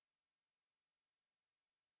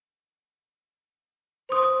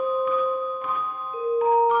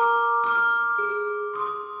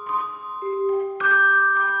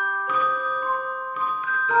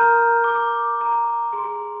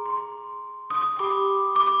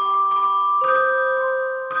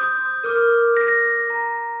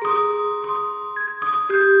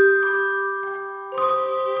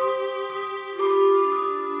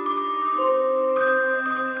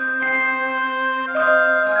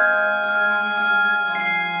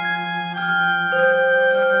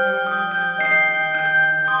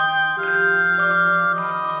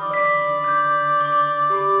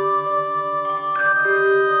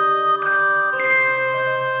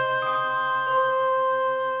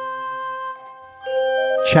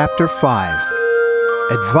Chapter 5.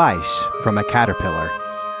 Advice from a Caterpillar.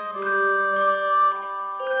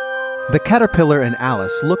 The caterpillar and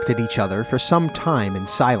Alice looked at each other for some time in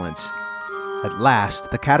silence. At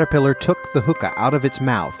last, the caterpillar took the hookah out of its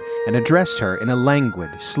mouth and addressed her in a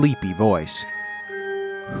languid, sleepy voice.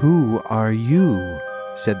 "Who are you?"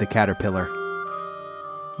 said the caterpillar.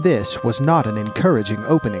 This was not an encouraging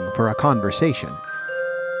opening for a conversation.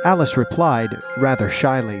 Alice replied, rather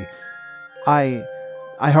shyly,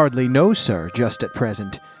 I hardly know, sir, just at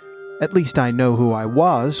present. At least I know who I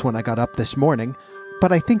was when I got up this morning,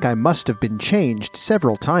 but I think I must have been changed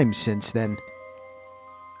several times since then."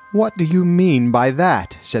 "What do you mean by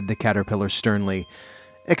that?" said the caterpillar sternly.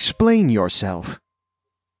 "Explain yourself."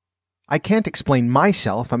 "I can't explain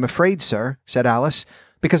myself, I'm afraid, sir," said Alice,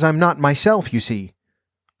 "because I'm not myself, you see."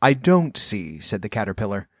 "I don't see," said the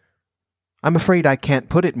caterpillar. "I'm afraid I can't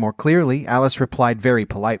put it more clearly," Alice replied very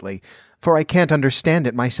politely, "for I can't understand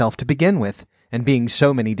it myself to begin with, and being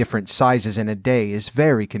so many different sizes in a day is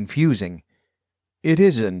very confusing." "It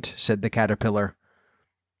isn't," said the caterpillar.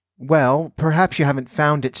 "Well, perhaps you haven't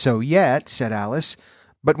found it so yet," said Alice,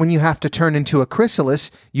 "but when you have to turn into a chrysalis,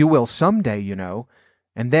 you will some day, you know,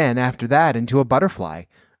 and then after that into a butterfly.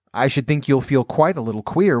 I should think you'll feel quite a little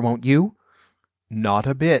queer, won't you?" "Not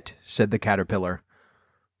a bit," said the caterpillar.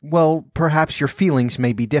 "Well, perhaps your feelings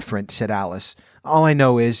may be different," said Alice. "All I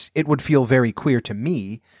know is, it would feel very queer to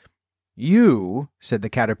me." "You?" said the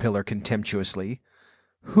caterpillar contemptuously.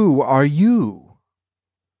 "Who are you?"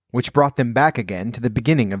 Which brought them back again to the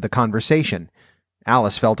beginning of the conversation.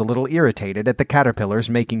 Alice felt a little irritated at the caterpillar's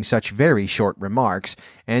making such very short remarks,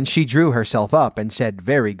 and she drew herself up and said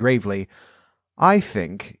very gravely, "I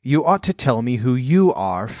think you ought to tell me who you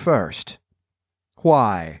are first."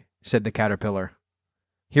 "Why?" said the caterpillar.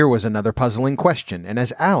 Here was another puzzling question, and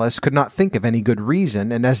as Alice could not think of any good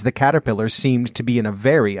reason, and as the caterpillar seemed to be in a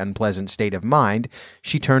very unpleasant state of mind,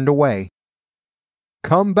 she turned away.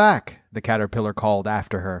 "Come back," the caterpillar called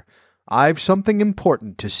after her. "I've something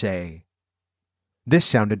important to say." This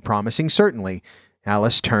sounded promising, certainly.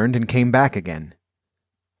 Alice turned and came back again.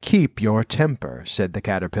 "Keep your temper," said the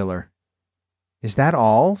caterpillar. "Is that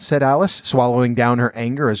all?" said Alice, swallowing down her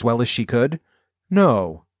anger as well as she could.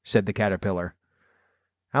 "No," said the caterpillar.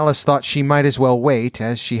 Alice thought she might as well wait,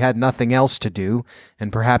 as she had nothing else to do,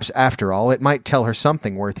 and perhaps after all it might tell her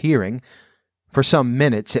something worth hearing. For some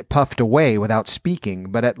minutes it puffed away without speaking,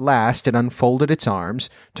 but at last it unfolded its arms,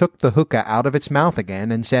 took the hookah out of its mouth again,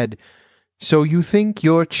 and said, "So you think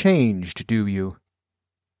you're changed, do you?"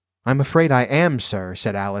 "I'm afraid I am, sir,"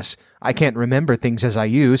 said Alice. "I can't remember things as I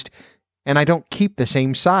used, and I don't keep the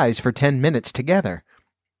same size for 10 minutes together."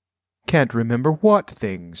 "Can't remember what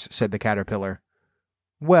things?" said the caterpillar.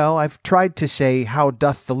 "Well, I've tried to say, 'How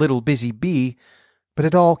doth the little busy bee?' but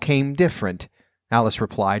it all came different," Alice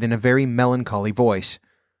replied in a very melancholy voice.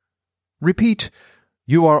 "Repeat,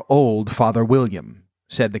 'You are old, Father William,'"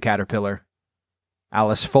 said the caterpillar.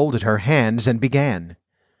 Alice folded her hands and began.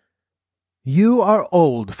 "You are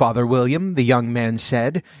old, Father William," the young man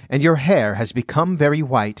said, "and your hair has become very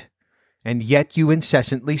white. And yet you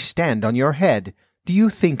incessantly stand on your head. Do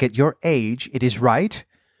you think at your age it is right?"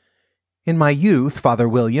 "In my youth," Father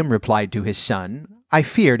William replied to his son, "I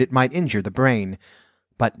feared it might injure the brain.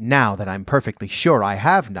 But now that I'm perfectly sure I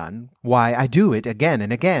have none, why, I do it again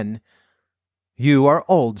and again." "You are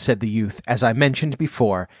old," said the youth, "as I mentioned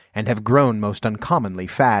before, and have grown most uncommonly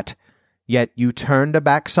fat. Yet you turned a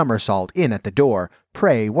back somersault in at the door.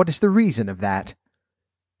 Pray, what is the reason of that?"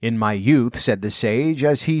 "In my youth," said the sage,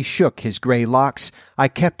 as he shook his grey locks, "I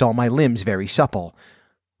kept all my limbs very supple.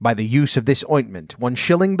 By the use of this ointment, 1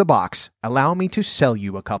 shilling the box, allow me to sell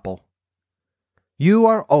you a couple." "You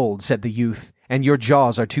are old," said the youth, "and your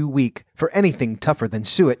jaws are too weak for anything tougher than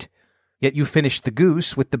suet. Yet you finished the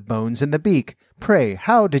goose with the bones and the beak. Pray,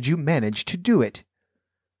 how did you manage to do it?"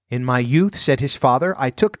 "In my youth," said his father, "I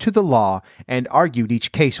took to the law, and argued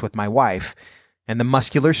each case with my wife, and the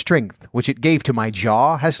muscular strength which it gave to my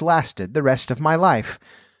jaw has lasted the rest of my life."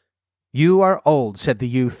 "You are old," said the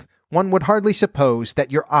youth. "One would hardly suppose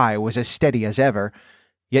that your eye was as steady as ever.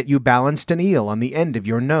 Yet you balanced an eel on the end of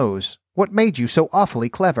your nose. What made you so awfully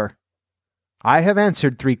clever?" "I have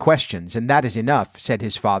answered 3 questions, and that is enough," said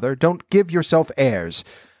his father. "Don't give yourself airs.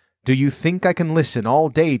 Do you think I can listen all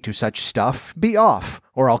day to such stuff? Be off,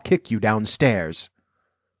 or I'll kick you downstairs."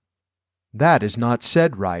 "That is not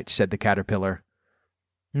said right," said the caterpillar.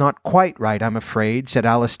 "Not quite right, I'm afraid," said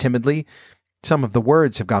Alice timidly. "Some of the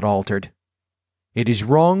words have got altered." "It is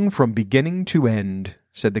wrong from beginning to end,"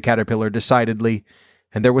 said the caterpillar decidedly,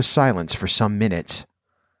 and there was silence for some minutes.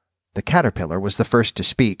 The caterpillar was the first to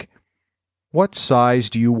speak. "What size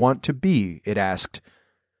do you want to be?" it asked.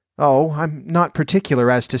 "Oh, I'm not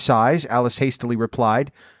particular as to size," Alice hastily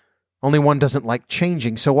replied. "Only one doesn't like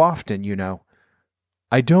changing so often, you know."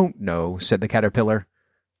 "I don't know," said the caterpillar.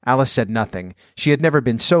 Alice said nothing. She had never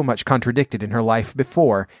been so much contradicted in her life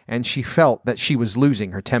before, and she felt that she was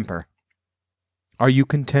losing her temper. "Are you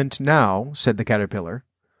content now?" said the caterpillar.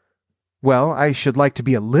 "Well, I should like to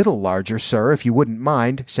be a little larger, sir, if you wouldn't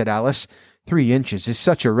mind," said Alice. 3 inches is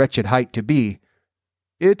such a wretched height to be."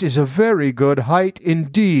 "It is a very good height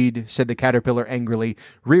indeed," said the caterpillar angrily,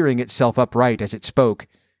 rearing itself upright as it spoke.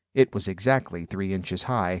 It was exactly 3 inches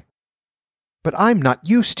high. "But I'm not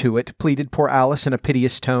used to it," pleaded poor Alice in a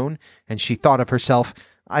piteous tone, and she thought of herself,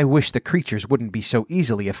 "I wish the creatures wouldn't be so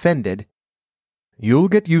easily offended." "You'll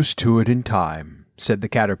get used to it in time," said the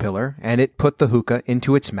caterpillar, and it put the hookah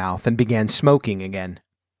into its mouth and began smoking again.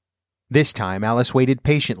 This time Alice waited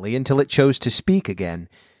patiently until it chose to speak again.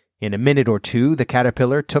 In a minute or two the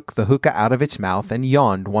caterpillar took the hookah out of its mouth and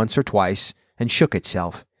yawned once or twice and shook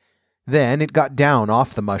itself. Then it got down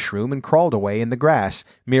off the mushroom and crawled away in the grass,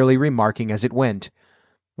 merely remarking as it went,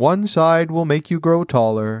 "One side will make you grow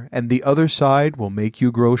taller, and the other side will make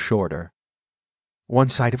you grow shorter." "One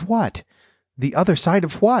side of what? The other side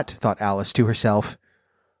of what?" thought Alice to herself.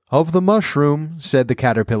 "Of the mushroom," said the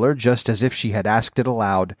caterpillar, just as if she had asked it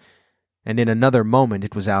aloud, and in another moment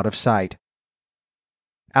it was out of sight.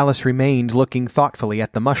 Alice remained looking thoughtfully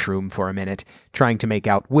at the mushroom for a minute, trying to make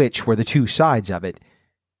out which were the 2 sides of it,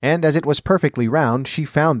 and as it was perfectly round, she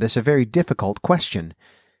found this a very difficult question.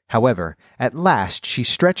 However, at last she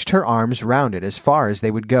stretched her arms round it as far as they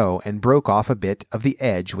would go, and broke off a bit of the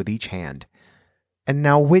edge with each hand. "And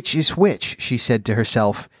now which is which?" she said to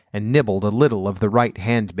herself, and nibbled a little of the right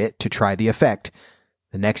hand bit to try the effect.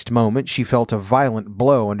 The next moment she felt a violent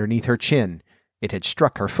blow underneath her chin. It had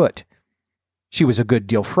struck her foot. She was a good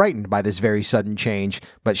deal frightened by this very sudden change,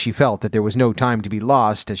 but she felt that there was no time to be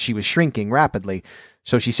lost, as she was shrinking rapidly,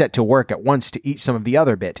 so she set to work at once to eat some of the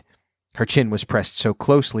other bit. Her chin was pressed so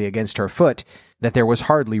closely against her foot that there was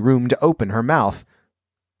hardly room to open her mouth,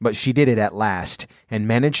 but she did it at last, and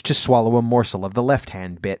managed to swallow a morsel of the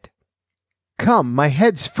left-hand bit. "Come, my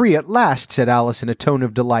head's free at last," said Alice in a tone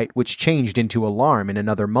of delight which changed into alarm in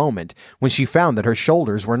another moment, when she found that her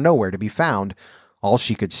shoulders were nowhere to be found. All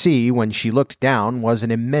she could see when she looked down was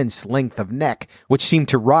an immense length of neck, which seemed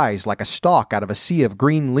to rise like a stalk out of a sea of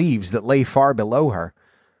green leaves that lay far below her.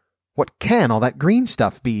 "What can all that green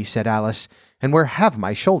stuff be?" said Alice, "and where have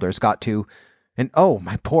my shoulders got to? And oh,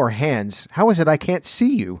 my poor hands, how is it I can't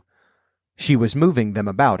see you?" She was moving them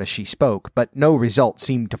about as she spoke, but no result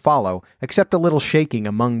seemed to follow, except a little shaking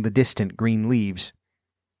among the distant green leaves.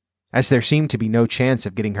 As there seemed to be no chance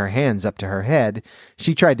of getting her hands up to her head,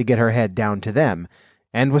 she tried to get her head down to them,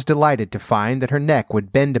 and was delighted to find that her neck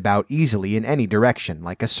would bend about easily in any direction,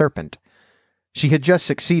 like a serpent. She had just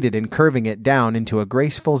succeeded in curving it down into a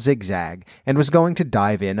graceful zigzag, and was going to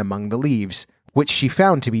dive in among the leaves, which she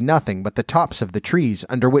found to be nothing but the tops of the trees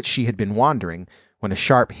under which she had been wandering, when a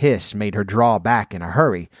sharp hiss made her draw back in a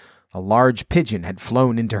hurry. A large pigeon had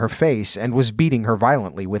flown into her face, and was beating her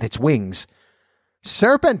violently with its wings.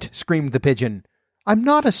 "Serpent!" screamed the pigeon. "I'm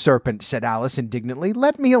not a serpent," said Alice indignantly.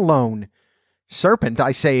 "Let me alone." "Serpent,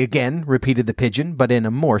 I say again," repeated the pigeon, but in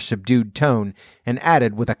a more subdued tone, and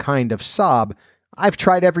added with a kind of sob, "I've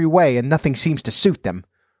tried every way, and nothing seems to suit them."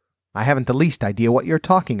 "I haven't the least idea what you're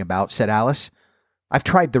talking about," said Alice. "I've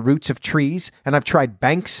tried the roots of trees, and I've tried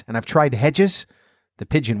banks, and I've tried hedges." The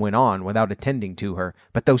pigeon went on without attending to her.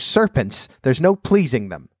 "But those serpents, there's no pleasing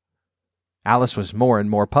them." Alice was more and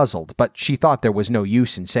more puzzled, but she thought there was no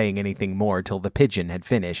use in saying anything more till the pigeon had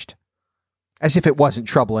finished. "As if it wasn't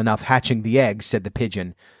trouble enough hatching the eggs," said the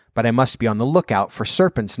pigeon, "but I must be on the lookout for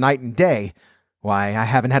serpents night and day. Why, I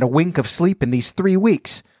haven't had a wink of sleep in these 3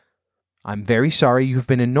 weeks." "I'm very sorry you've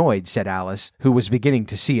been annoyed," said Alice, who was beginning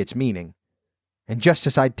to see its meaning. "And just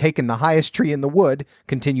as I'd taken the highest tree in the wood,"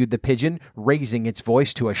 continued the pigeon, raising its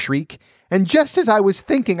voice to a shriek, "and just as I was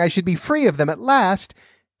thinking I should be free of them at last,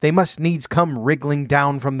 they must needs come wriggling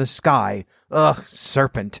down from the sky. Ugh,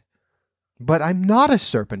 serpent!" "But I'm not a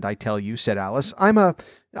serpent, I tell you," said Alice. I'm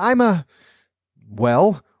a...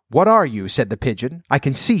 "Well, what are you?" said the pigeon. "I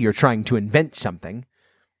can see you're trying to invent something."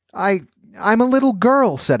 I'm a little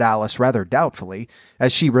girl," said Alice rather doubtfully,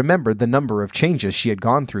 as she remembered the number of changes she had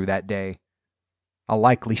gone through that day. "A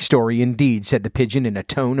likely story indeed," said the pigeon in a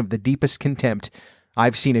tone of the deepest contempt.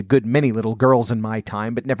 "I've seen a good many little girls in my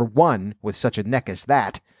time, but never one with such a neck as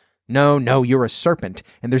that. No, you're a serpent,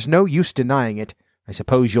 and there's no use denying it. I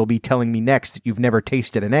suppose you'll be telling me next that you've never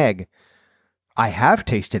tasted an egg." "I have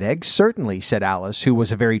tasted eggs, certainly," said Alice, who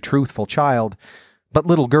was a very truthful child. "But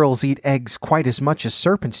little girls eat eggs quite as much as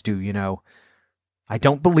serpents do, you know." "I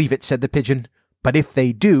don't believe it," said the pigeon. "But if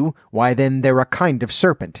they do, why then they're a kind of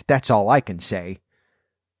serpent, that's all I can say."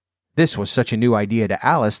 This was such a new idea to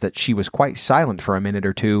Alice that she was quite silent for a minute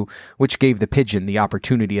or two, which gave the pigeon the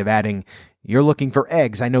opportunity of adding, "You're looking for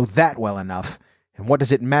eggs, I know that well enough. And what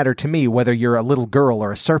does it matter to me whether you're a little girl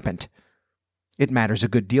or a serpent?" "It matters a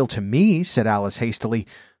good deal to me," said Alice hastily,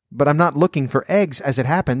 "but I'm not looking for eggs as it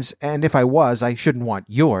happens, and if I was, I shouldn't want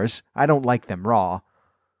yours. I don't like them raw."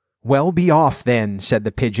 "Well, be off then," said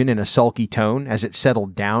the pigeon in a sulky tone as it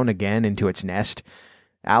settled down again into its nest.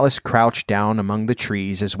 Alice crouched down among the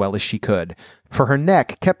trees as well as she could, for her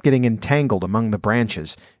neck kept getting entangled among the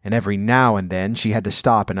branches, and every now and then she had to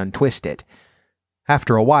stop and untwist it.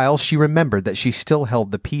 After a while she remembered that she still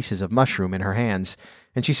held the pieces of mushroom in her hands,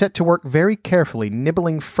 and she set to work very carefully,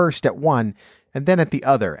 nibbling first at one and then at the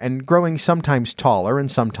other, and growing sometimes taller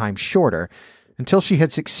and sometimes shorter, until she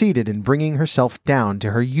had succeeded in bringing herself down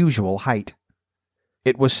to her usual height.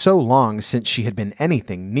 It was so long since she had been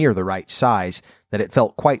anything near the right size that it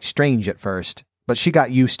felt quite strange at first, but she got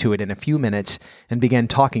used to it in a few minutes and began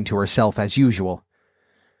talking to herself as usual.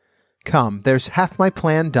 "Come, there's half my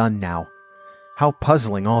plan done now. How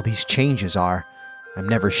puzzling all these changes are. I'm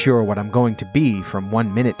never sure what I'm going to be from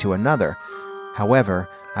one minute to another. However,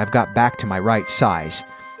 I've got back to my right size.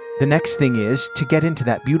 The next thing is to get into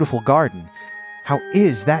that beautiful garden. How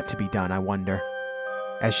is that to be done, I wonder?"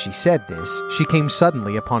 As she said this, she came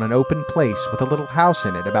suddenly upon an open place with a little house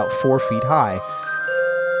in it about 4 feet high.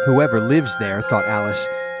 "Whoever lives there," thought Alice,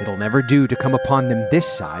 "it'll never do to come upon them this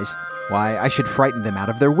size. Why, I should frighten them out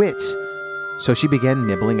of their wits." So she began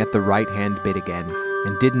nibbling at the right-hand bit again,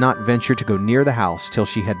 and did not venture to go near the house till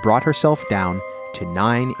she had brought herself down to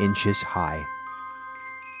 9 inches high.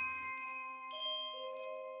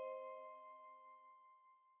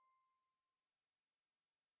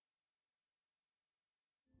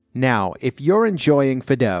 Now, if you're enjoying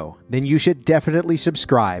Fido, then you should definitely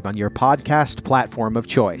subscribe on your podcast platform of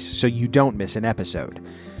choice so you don't miss an episode.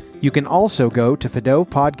 You can also go to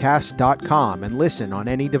fidopodcast.com and listen on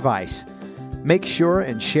any device. Make sure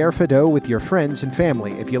and share Fido with your friends and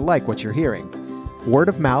family if you like what you're hearing. Word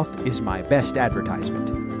of mouth is my best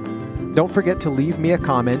advertisement. Don't forget to leave me a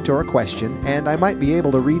comment or a question, and I might be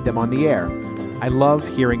able to read them on the air. I love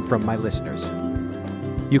hearing from my listeners.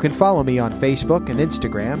 You can follow me on Facebook and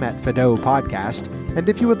Instagram at Fido Podcast, and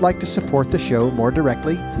if you would like to support the show more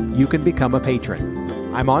directly, you can become a patron.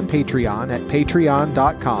 I'm on Patreon at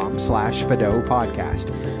patreon.com/Fido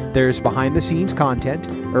Podcast. There's behind-the-scenes content,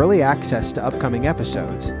 early access to upcoming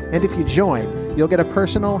episodes, and if you join, you'll get a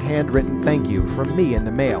personal handwritten thank you from me in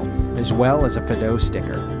the mail, as well as a Fido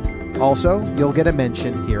sticker. Also, you'll get a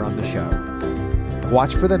mention here on the show.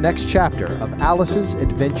 Watch for the next chapter of Alice's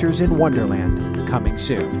Adventures in Wonderland coming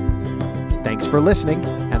soon. Thanks for listening,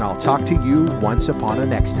 and I'll talk to you once upon a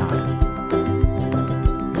next time.